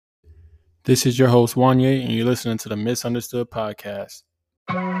This is your host, Wanye, and you're listening to the Misunderstood Podcast.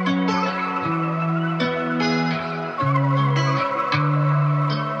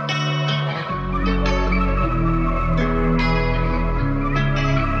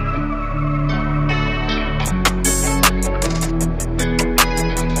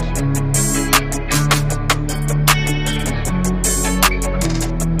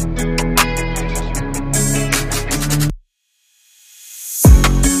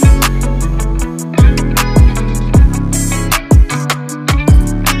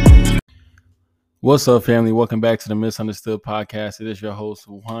 What's up, family? Welcome back to the Misunderstood Podcast. It is your host,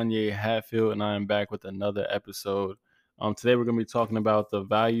 Wanye Hatfield, and I am back with another episode. Today, we're going to be talking about the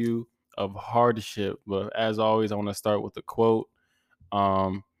value of hardship. But as always, I want to start with a quote.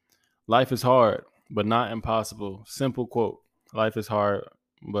 Life is hard, but not impossible. Simple quote. Life is hard,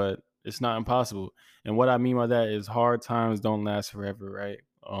 but it's not impossible. And what I mean by that is hard times don't last forever, right?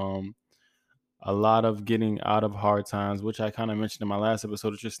 A lot of getting out of hard times, which I kind of mentioned in my last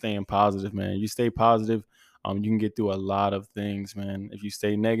episode, is just staying positive, man. You stay positive, you can get through a lot of things, man. If you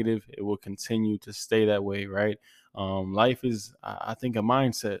stay negative, it will continue to stay that way, right? Life is, I think, a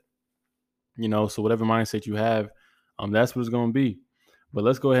mindset, so whatever mindset you have, that's what it's going to be. But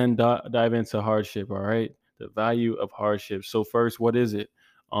let's go ahead and dive into hardship, all right? The value of hardship. So first, what is it?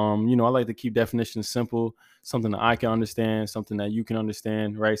 I like to keep definitions simple, something that I can understand, something that you can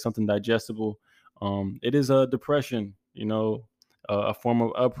understand, right? Something digestible. It is a depression, a form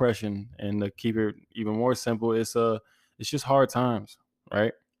of oppression. And to keep it even more simple, it's just hard times,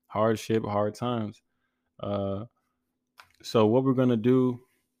 right? Hardship, hard times. So what we're gonna do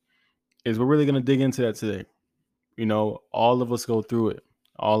is we're really gonna dig into that today. All of us go through it.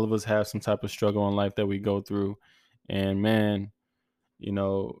 All of us have some type of struggle in life that we go through, and man,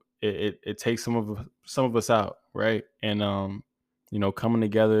 it takes some of us out, right? And coming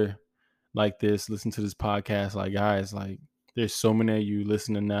together like this, listen to this podcast, like guys, like there's so many of you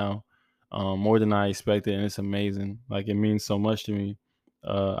listening now, more than I expected, and it's amazing. Like it means so much to me.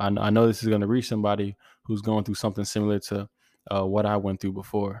 I know this is going to reach somebody who's going through something similar to what I went through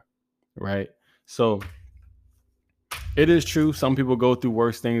before, right? So it is true. Some people go through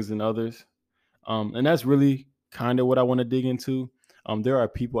worse things than others. And that's really kind of what I want to dig into. There are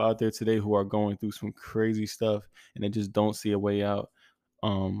people out there today who are going through some crazy stuff and they just don't see a way out.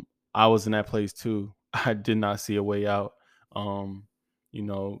 I was in that place too. I did not see a way out. Um, you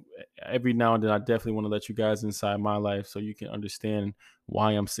know, every now and then I definitely want to let you guys inside my life so you can understand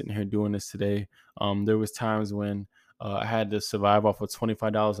why I'm sitting here doing this today. There was times when I had to survive off of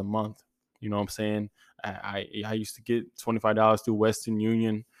 $25 a month. You know what I'm saying? I used to get $25 through Western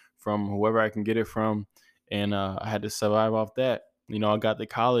Union from whoever I can get it from, and I had to survive off that. I got to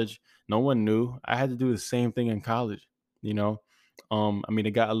college. No one knew. I had to do the same thing in college. You know,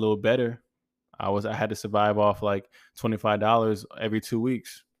 it got a little better. I had to survive off like $25 every 2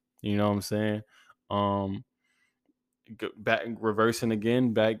 weeks. You know what I'm saying? Um, back reversing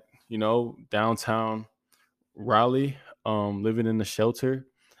again, back downtown Raleigh, living in the shelter.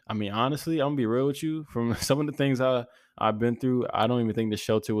 Honestly, I'm gonna be real with you. From some of the things I've been through, I don't even think the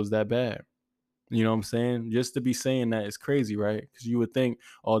shelter was that bad. You know what I'm saying? Just to be saying that is crazy, right? Because you would think,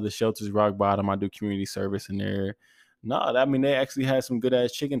 oh, the shelter's rock bottom. I do community service in there. No, they actually had some good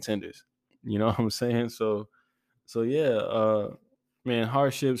ass chicken tenders. You know what I'm saying? So yeah, man,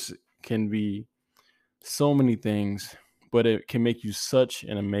 hardships can be so many things, but it can make you such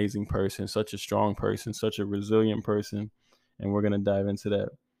an amazing person, such a strong person, such a resilient person. And we're gonna dive into that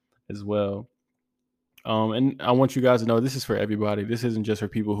as well. And I want you guys to know this is for everybody. This isn't just for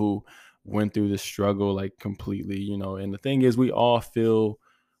people who went through this struggle like completely, And the thing is, we all feel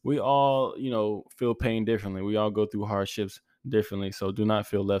pain differently. We all go through hardships differently. So do not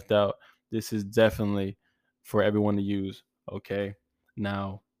feel left out. This is definitely for everyone to use. Okay.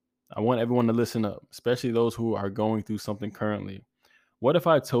 Now, I want everyone to listen up, especially those who are going through something currently. What if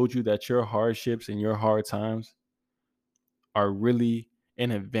I told you that your hardships and your hard times are really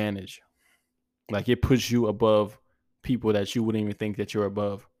an advantage? Like it puts you above people that you wouldn't even think that you're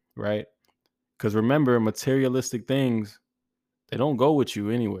above, right? Because remember, materialistic things, they don't go with you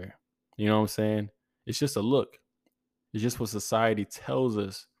anywhere. You know what I'm saying? It's just a look. It's just what society tells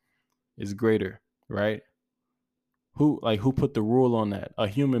us is greater, right? Who put the rule on that? A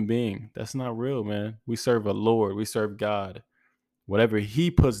human being. That's not real, man. We serve a Lord. We serve God. Whatever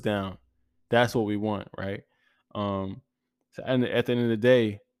he puts down, that's what we want, right? And at the end of the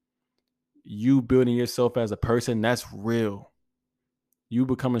day, you building yourself as a person, that's real. You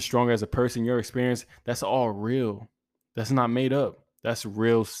becoming stronger as a person, your experience, that's all real. That's not made up. That's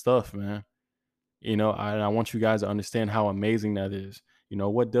real stuff, man. I want you guys to understand how amazing that is.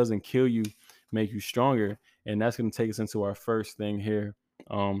 What doesn't kill you make you stronger. And that's going to take us into our first thing here.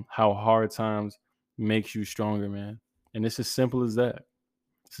 How hard times makes you stronger, man. And it's as simple as that.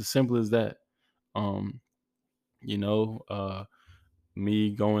 It's as simple as that. Um, you know,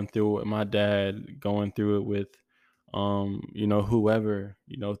 me going through it with my dad, going through it with whoever,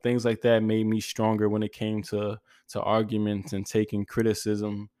 things like that made me stronger when it came to arguments and taking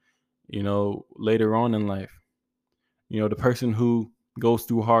criticism, later on in life. The person who goes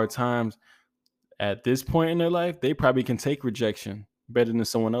through hard times at this point in their life, they probably can take rejection better than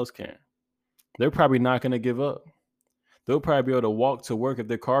someone else can. They're probably not going to give up. They'll probably be able to walk to work if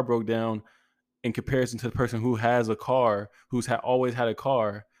their car broke down, in comparison to the person who has a car, who's always had a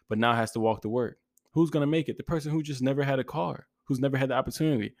car, but now has to walk to work. Who's going to make it? The person who just never had a car, who's never had the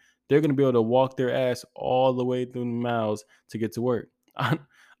opportunity. They're going to be able to walk their ass all the way through the miles to get to work.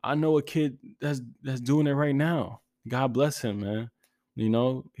 I know a kid that's doing it right now. God bless him, man.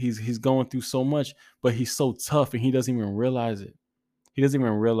 He's going through so much, but he's so tough and he doesn't even realize it. He doesn't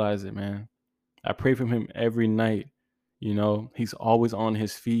even realize it, man. I pray for him every night. He's always on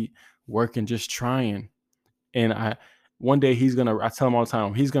his feet, working, just trying. And one day I tell him all the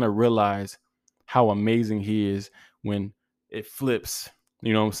time, he's gonna realize how amazing he is when it flips.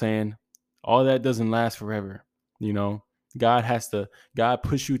 You know what I'm saying? All that doesn't last forever. You know, God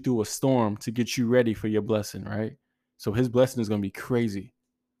push you through a storm to get you ready for your blessing, right? So his blessing is gonna be crazy.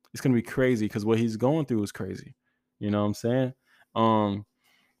 It's gonna be crazy because what he's going through is crazy. You know what I'm saying?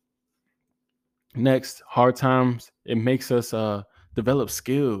 Next, hard times, it makes us develop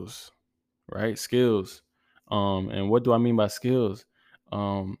skills, right? Skills. And what do I mean by skills?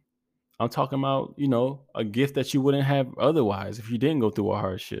 Um, I'm talking about, a gift that you wouldn't have otherwise if you didn't go through a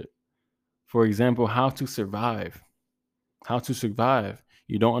hardship. For example, how to survive. How to survive.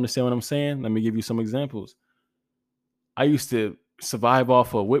 You don't understand what I'm saying? Let me give you some examples. I used to survive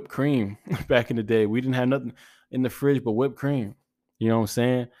off of whipped cream back in the day. We didn't have nothing in the fridge but whipped cream. You know what I'm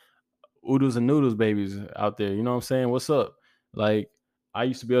saying? Oodles and noodles babies out there. You know what I'm saying? What's up? Like, I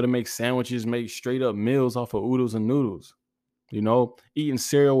used to be able to make sandwiches, make straight up meals off of oodles and noodles. Eating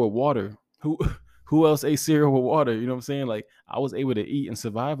cereal with water. Who who else ate cereal with water? You know what I'm saying? Like, I was able to eat and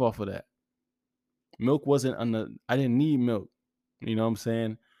survive off of that. Milk wasn't I didn't need milk. You know what I'm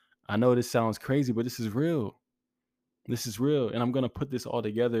saying? I know this sounds crazy, but this is real. This is real. And I'm gonna put this all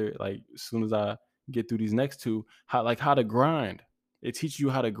together like as soon as I get through these next two. How to grind. It teaches you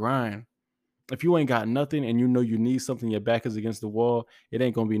how to grind. If you ain't got nothing and you know you need something, your back is against the wall, it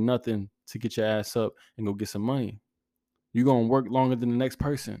ain't gonna be nothing to get your ass up and go get some money. You're gonna work longer than the next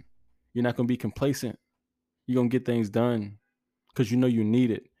person. You're not gonna be complacent. You're gonna get things done because you know you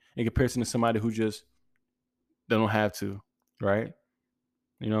need it in comparison to somebody who just they don't have to, right?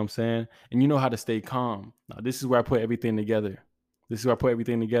 You know what I'm saying? And you know how to stay calm. Now, this is where I put everything together. This is where I put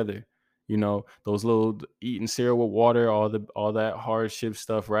everything together. Those little eating cereal with water, all that hardship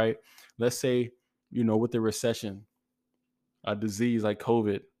stuff, right? Let's say, with the recession, a disease like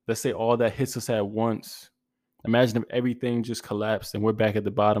COVID, let's say all that hits us at once. Imagine if everything just collapsed and we're back at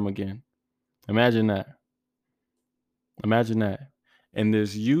the bottom again. Imagine that. Imagine that. And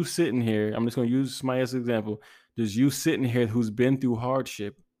there's you sitting here. I'm just going to use somebody as an example. There's you sitting here who's been through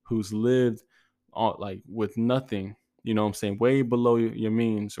hardship, who's lived like with nothing, you know what I'm saying, way below your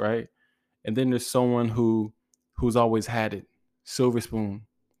means, right? And then there's someone who's always had it, silver spoon,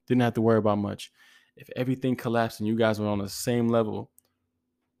 didn't have to worry about much. If everything collapsed and you guys were on the same level,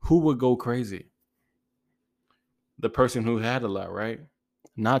 who would go crazy? The person who had a lot, right?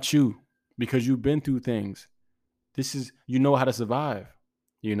 Not you, because you've been through things. You know how to survive.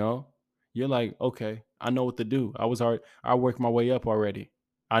 You're like, okay, I know what to do. I worked my way up already.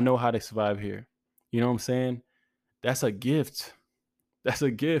 I know how to survive here. You know what I'm saying? That's a gift. That's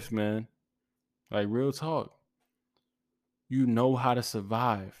a gift, man. Like, real talk. You know how to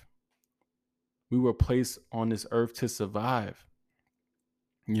survive. We were placed on this earth to survive.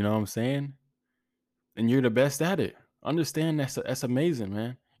 You know what I'm saying? And you're the best at it. Understand that's amazing,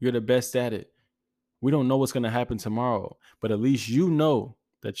 man. You're the best at it. We don't know what's going to happen tomorrow, but at least you know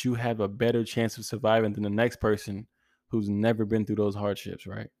that you have a better chance of surviving than the next person who's never been through those hardships,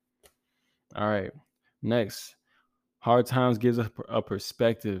 right? All right. Next, hard times gives us a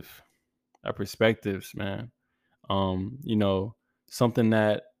perspective. Our perspectives, man. Something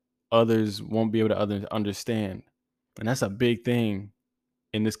that others won't be able to understand. And that's a big thing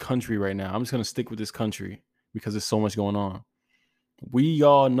in this country right now. I'm just going to stick with this country because there's so much going on. We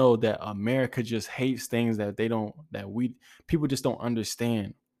all know that America just hates things that people just don't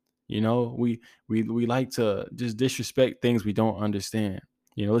understand. We like to just disrespect things we don't understand.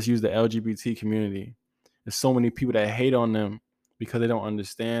 Let's use the LGBT community. There's so many people that hate on them because they don't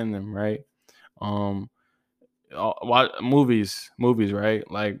understand them, right? Um, movies, right?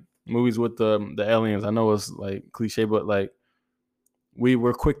 Like movies with the aliens. I know it's like cliche, but like we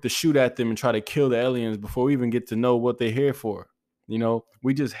were quick to shoot at them and try to kill the aliens before we even get to know what they're here for.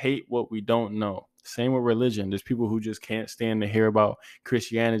 We just hate what we don't know. Same with religion. There's people who just can't stand to hear about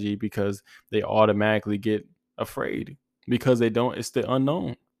Christianity because they automatically get afraid because they don't. It's the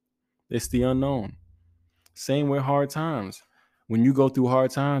unknown. It's the unknown. Same with hard times. When you go through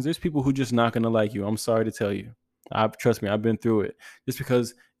hard times, there's people who just not gonna like you. I'm sorry to tell you. Trust me, I've been through it. Just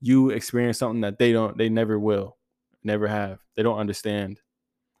because you experience something that they never will, never have. They don't understand,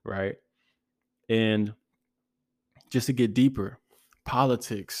 right? And just to get deeper,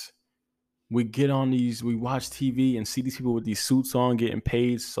 politics. We watch TV and see these people with these suits on getting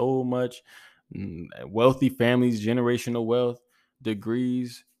paid so much, wealthy families, generational wealth,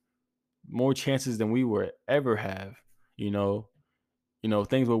 degrees, more chances than we would ever have, you know.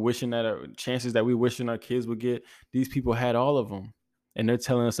 Things we're wishing that are chances that we wishing our kids would get. These people had all of them. And they're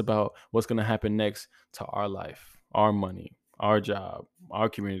telling us about what's going to happen next to our life, our money, our job, our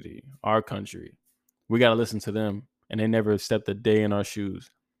community, our country. We got to listen to them. And they never stepped a day in our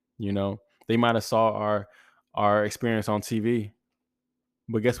shoes. They might have saw our experience on TV,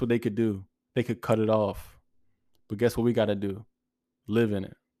 but guess what they could do? They could cut it off. But guess what we got to do? Live in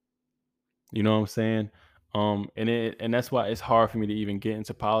it. You know what I'm saying? And that's why it's hard for me to even get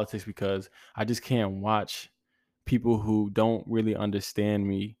into politics, because I just can't watch people who don't really understand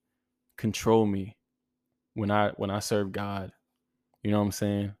me control me when I serve God. You know what I'm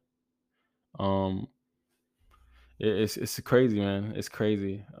saying? Um, it's crazy, man. It's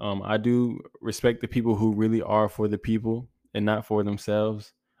crazy. I do respect the people who really are for the people and not for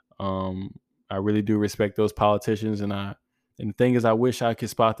themselves. Um, I really do respect those politicians, and the thing is, I wish I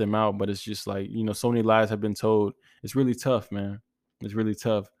could spot them out, but it's just like, so many lies have been told. It's really tough, man. It's really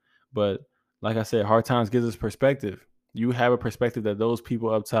tough. But like I said, hard times gives us perspective. You have a perspective that those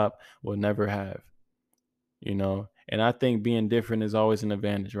people up top will never have. And I think being different is always an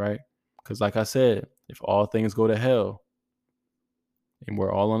advantage, right? Because like I said, if all things go to hell and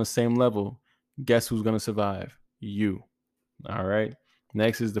we're all on the same level, guess who's going to survive? You. All right.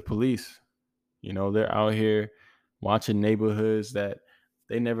 Next is the police. They're out here watching neighborhoods that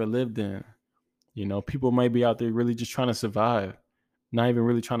they never lived in. People might be out there really just trying to survive, not even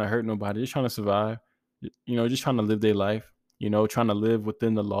really trying to hurt nobody, just trying to survive, just trying to live their life, trying to live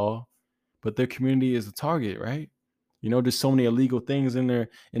within the law. But their community is a target, right? There's so many illegal things in their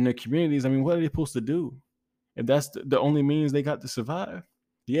communities. I mean, what are they supposed to do if that's the only means they got to survive?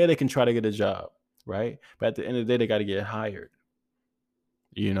 Yeah, they can try to get a job, right? But at the end of the day, they got to get hired,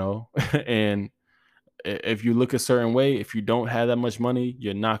 and if you look a certain way, if you don't have that much money,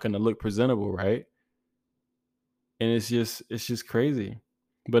 you're not going to look presentable, right? And it's just crazy.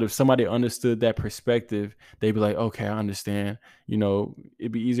 But if somebody understood that perspective, they'd be like, okay, I understand.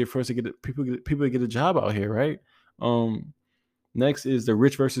 It'd be easier for us to people to get a job out here, right? Next is the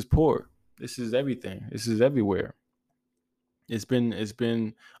rich versus poor. This is everything. This is everywhere. It's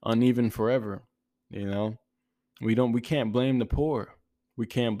been uneven forever. We can't blame the poor. We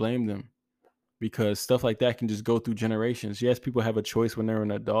can't blame them, because stuff like that can just go through generations. Yes, people have a choice when they're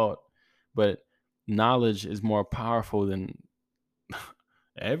an adult, but knowledge is more powerful than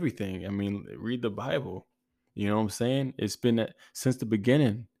everything. I mean, read the Bible. You know what I'm saying? It's been since the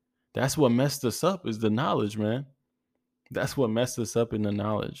beginning. That's what messed us up, is the knowledge, man. That's what messed us up in the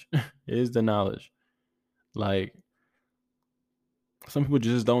knowledge. It is the knowledge. Like, some people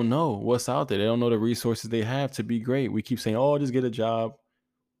just don't know what's out there. They don't know the resources they have to be great. We keep saying, "Oh, just get a job."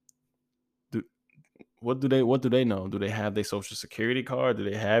 Do, what do they know? Do they have their social security card? Do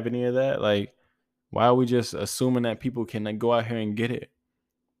they have any of that? Like, why are we just assuming that people can like go out here and get it?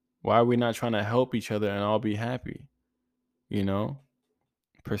 Why are we not trying to help each other and all be happy? You know,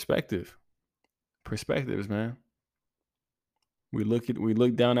 perspectives, man. We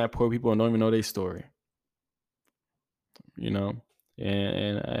look down at poor people and don't even know their story. You know,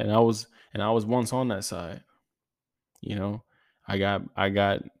 and I was once on that side. You know, I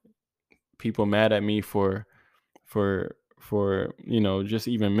got people mad at me for just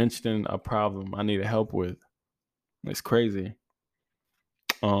even mentioning a problem I needed help with. It's crazy.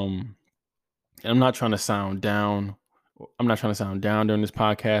 Um, and I'm not trying to sound down. I'm not trying to sound down during this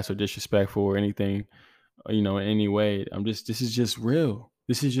podcast or disrespectful or anything, in any way. This is just real.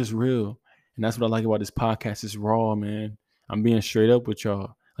 This is just real. And that's what I like about this podcast. It's raw, man. I'm being straight up with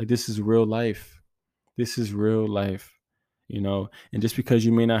y'all. Like, this is real life. This is real life, and just because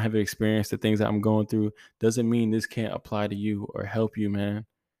you may not have experienced the things that I'm going through doesn't mean this can't apply to you or help you, man.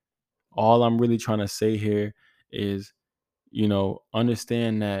 All I'm really trying to say here is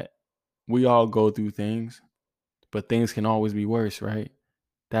understand that we all go through things, but things can always be worse, right?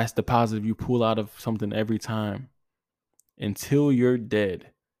 That's the positive you pull out of something every time. Until you're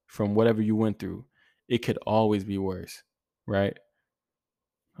dead from whatever you went through, it could always be worse, right?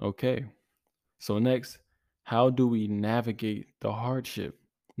 Okay. So next, how do we navigate the hardship?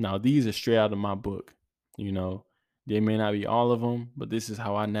 Now, these are straight out of my book. You know, they may not be all of them, but this is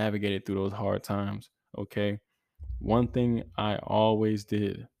how I navigated through those hard times. Okay. One thing I always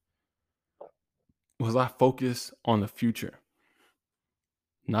did was I focused on the future,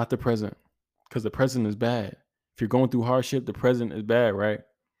 not the present, because the present is bad. If you're going through hardship, the present is bad, right?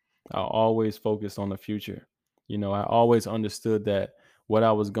 I always focused on the future. I always understood that what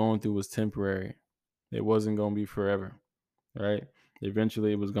I was going through was temporary. It wasn't going to be forever, right?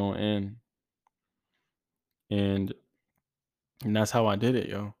 Eventually it was going to end. And that's how I did it,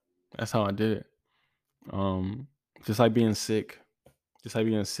 yo. That's how I did it. Um just like being sick. Just like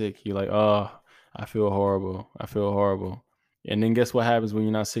being sick, you're like, "Oh, I feel horrible. I feel horrible." And then guess what happens when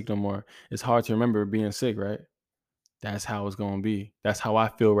you're not sick no more? It's hard to remember being sick, right? That's how it's going to be. That's how I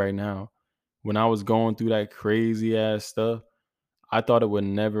feel right now. When I was going through that crazy ass stuff, I thought it would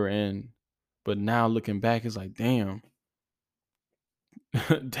never end. But now looking back, it's like, damn,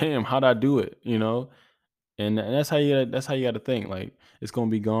 damn, how'd I do it? And that's how you gotta think. Like it's gonna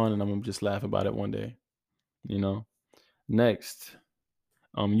be gone and I'm gonna just laugh about it one day, you know. Next,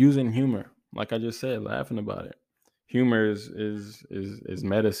 using humor. Like I just said, laughing about it. Humor is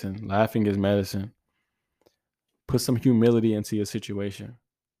medicine. Laughing is medicine. Put some humility into your situation.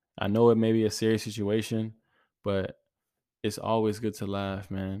 I know it may be a serious situation, but it's always good to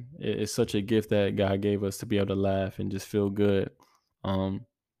laugh, man. It's such a gift that God gave us to be able to laugh and just feel good. Um,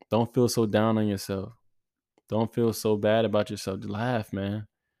 don't feel so down on yourself. Don't feel so bad about yourself. Just laugh, man.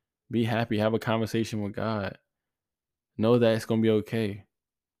 Be happy. Have a conversation with God. Know that it's gonna be okay.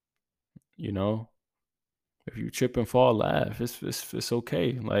 You know, if you trip and fall, laugh. It's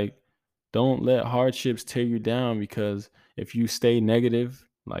okay. Like, don't let hardships tear you down because if you stay negative,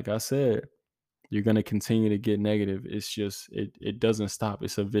 like I said, you're gonna continue to get negative. It's just it doesn't stop.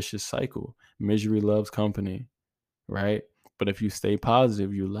 It's a vicious cycle. Misery loves company, right? But if you stay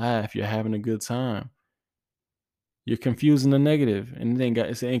positive, you laugh, you're having a good time. You're confusing the negative, and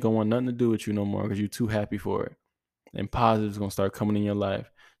it ain't gonna want nothing to do with you no more because you're too happy for it. And positive's gonna start coming in your life.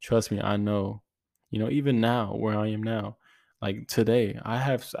 Trust me, I know. Even now, where I am now, like today, I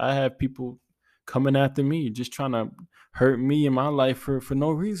have people coming after me, just trying to hurt me in my life for no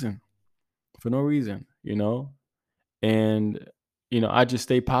reason, for no reason. And I just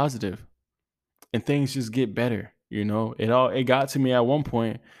stay positive, and things just get better. It got to me at one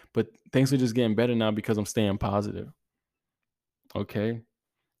point, but things are just getting better now because I'm staying positive. Okay,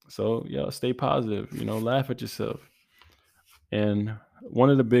 so yeah, stay positive. Laugh at yourself. And one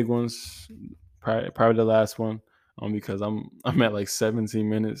of the big ones, probably the last one, because I'm at like 17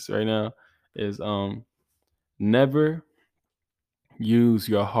 minutes right now, is never use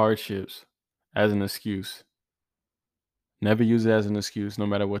your hardships as an excuse. Never use it as an excuse, no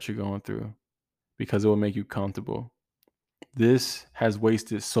matter what you're going through, because it will make you comfortable. This has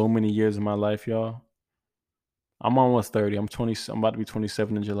wasted so many years of my life, y'all. I'm almost 30. I'm 20. I'm about to be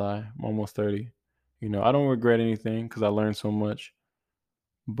 27 in July. I'm almost 30. I don't regret anything because I learned so much.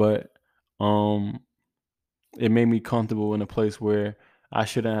 But um it made me comfortable in a place where I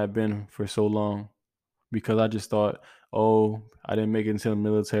shouldn't have been for so long because I just thought, oh, I didn't make it into the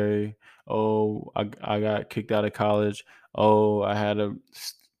military. Oh, I got kicked out of college. Oh, I had a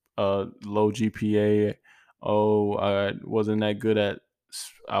low GPA. Oh, I wasn't that good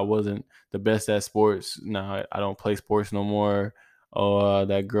I wasn't the best at sports. Now I don't play sports no more. Oh,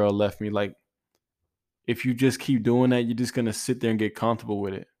 that girl left me. Like, if you just keep doing that, you're just gonna sit there and get comfortable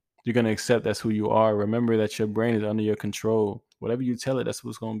with it. You're gonna accept that's who you are. Remember that your brain is under your control. Whatever you tell it, that's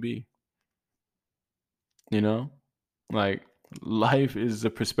what's gonna be. You know, like life is the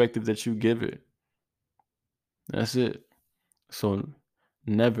perspective that you give it. That's it. So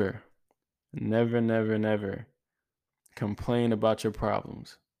never, never, never, never complain about your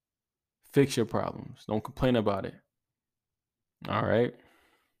problems. Fix your problems. Don't complain about it. All right.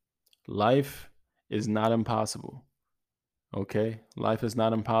 Life is not impossible. Okay. Life is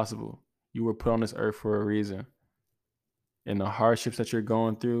not impossible. You were put on this earth for a reason. And the hardships that you're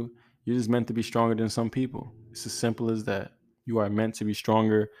going through, you're just meant to be stronger than some people. It's as simple as that. You are meant to be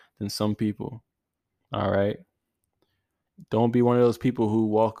stronger than some people. All right. Don't be one of those people who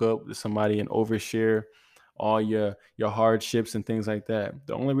walk up to somebody and overshare all your hardships and things like that.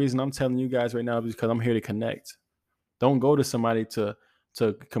 The only reason I'm telling you guys right now is because I'm here to connect. Don't go to somebody to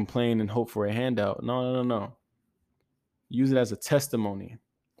complain and hope for a handout. No, no, no, no. use it as a testimony.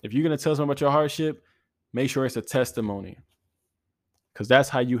 If you're going to tell someone about your hardship, make sure it's a testimony, because that's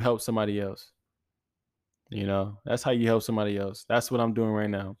how you help somebody else. That's how you help somebody else. That's what I'm doing right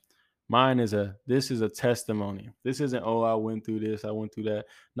now. This is a testimony. This isn't, oh, I went through this, I went through that.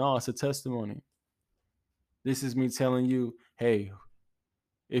 No, it's a testimony. This is me telling you, hey,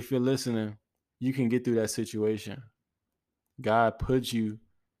 if you're listening, you can get through that situation. God put you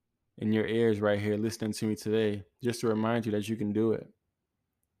in your ears right here listening to me today just to remind you that you can do it.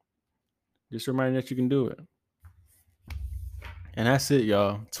 Just remind you that you can do it. And that's it,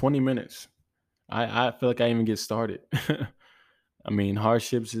 y'all. 20 minutes. I feel like I even get started. I mean,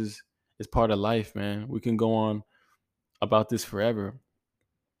 hardships is part of life, man. We can go on about this forever,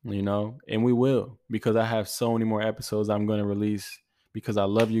 and we will, because I have so many more episodes I'm going to release, because I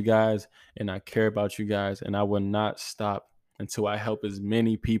love you guys and I care about you guys, and I will not stop until I help as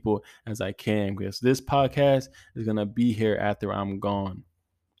many people as I can, because this podcast is going to be here after I'm gone.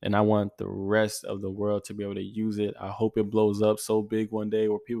 And I want the rest of the world to be able to use it. I hope it blows up so big one day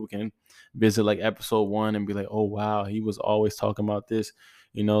where people can visit like episode 1 and be like, oh, wow, he was always talking about this.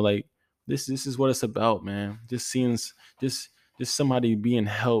 Like this is what it's about, man. Just seeing just somebody being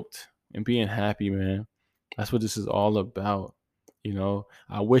helped and being happy, man. That's what this is all about.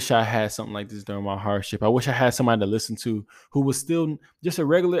 I wish I had something like this during my hardship. I wish I had somebody to listen to who was still just a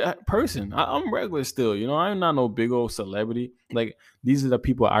regular person. I'm regular still, I'm not no big old celebrity. Like, these are the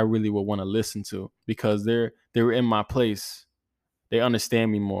people I really would want to listen to, because they're in my place. They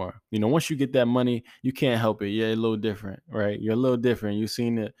understand me more. Once you get that money, you can't help it. You're a little different, right? You're a little different. You've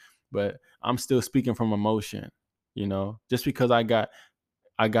seen it, but I'm still speaking from emotion. Just because I got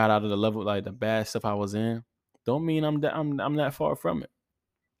out of the level, like the bad stuff I was in, don't mean I'm that far from it.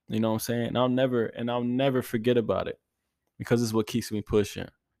 You know what I'm saying? And I'll never forget about it, because it's what keeps me pushing.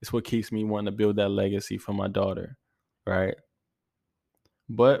 It's what keeps me wanting to build that legacy for my daughter, right?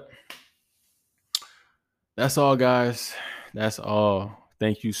 But that's all, guys. That's all.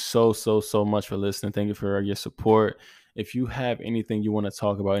 Thank you so much for listening. Thank you for your support. If you have anything you want to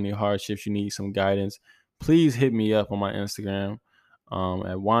talk about, any hardships, you need some guidance, please hit me up on my Instagram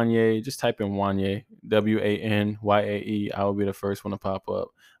at Wanye. Just type in Wanye, WANYAE. I will be the first one to pop up.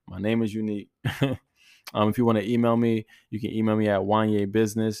 My name is unique. If you want to email me, you can email me at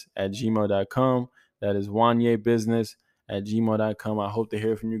wanyebusiness@gmail.com. That is wanyebusiness@gmail.com. I hope to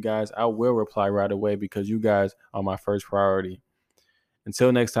hear from you guys. I will reply right away, because you guys are my first priority.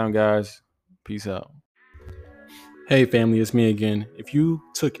 Until next time, guys, peace out. Hey, family, it's me again. If you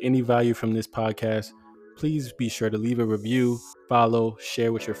took any value from this podcast, please be sure to leave a review, follow,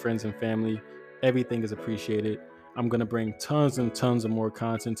 share with your friends and family. Everything is appreciated. I'm going to bring tons and tons of more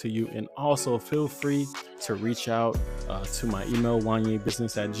content to you. And also feel free to reach out to my email,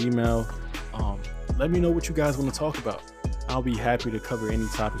 wanyebusiness@gmail. Let me know what you guys want to talk about. I'll be happy to cover any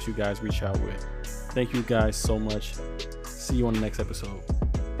topics you guys reach out with. Thank you guys so much. See you on the next episode.